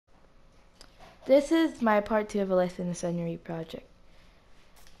This is my part 2 of a Life in the Seigneurie project.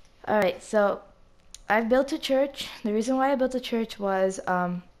 Alright, so I've built a church. The reason why I built a church was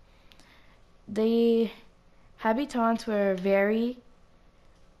the habitants were very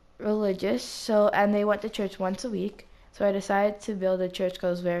religious, and they went to church once a week. So I decided to build a church because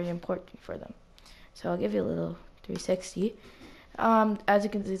it was very important for them. So I'll give you a little 360. As you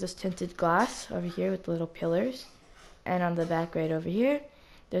can see, there's tinted glass over here with little pillars. And on the back right over here,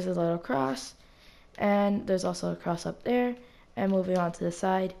 there's a little cross. And there's also a cross up there. And moving on to the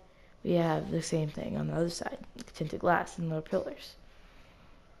side, we have the same thing on the other side, tinted glass and little pillars.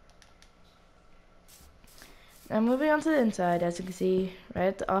 Now moving on to the inside, as you can see,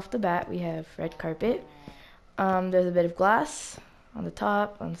 right off the bat, we have red carpet. There's a bit of glass on the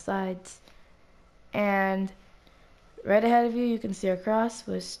top, on the sides, and right ahead of you, you can see a cross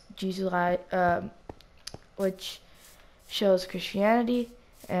with Jesus, which shows Christianity,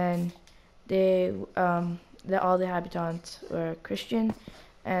 and all the habitants were Christian,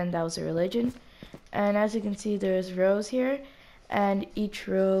 and that was their religion. And as you can see, there's rows here, and each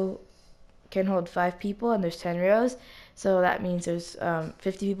row can hold 5 people, and there's 10 rows. So that means there's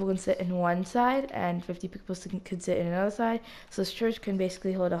 50 people can sit in one side, and 50 people can sit in another side. So this church can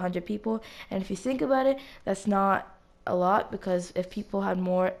basically hold 100 people. And if you think about it, that's not a lot, because if people had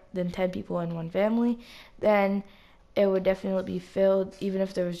more than 10 people in one family, then it would definitely be filled. Even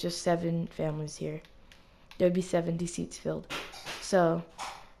if there was just 7 families here, there would be 70 seats filled. So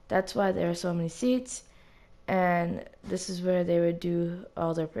that's why there are so many seats. And this is where they would do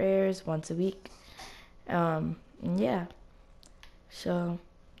all their prayers once a week. Yeah. So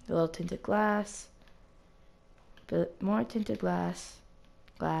the little tinted glass, but more tinted glass,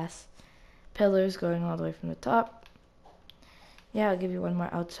 pillars going all the way from the top. Yeah, I'll give you one more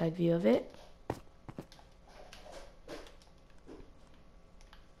outside view of it.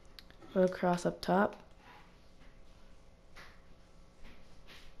 Little cross up top.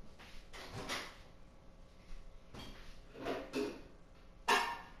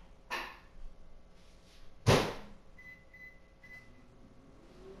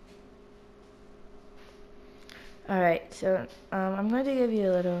 Alright, so I'm going to give you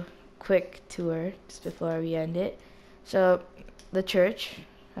a little quick tour just before we end it. So the church,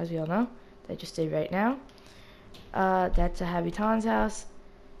 as we all know, that I just did right now, that's a habitant's house.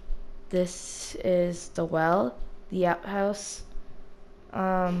 This is the well, the outhouse,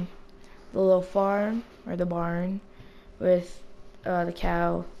 the little farm or the barn with the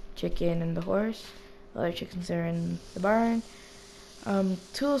cow, chicken, and the horse. The other chickens are in the barn.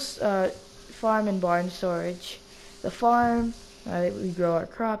 Tools, farm and barn storage. The farm, we grow our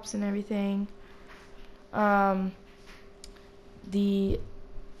crops and everything. The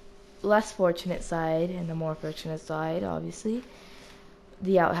less fortunate side and the more fortunate side, obviously.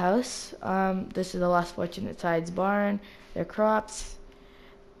 The outhouse. This is the less fortunate side's barn. Their crops,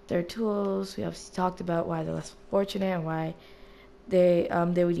 their tools. We obviously talked about why they're less fortunate and why they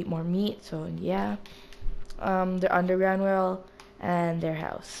would eat more meat. So yeah, their underground well and their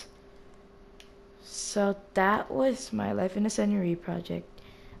house. So that was my Life in a Seigneurie project.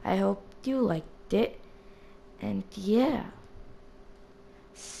 I hope you liked it. And yeah,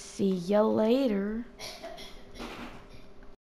 see ya later.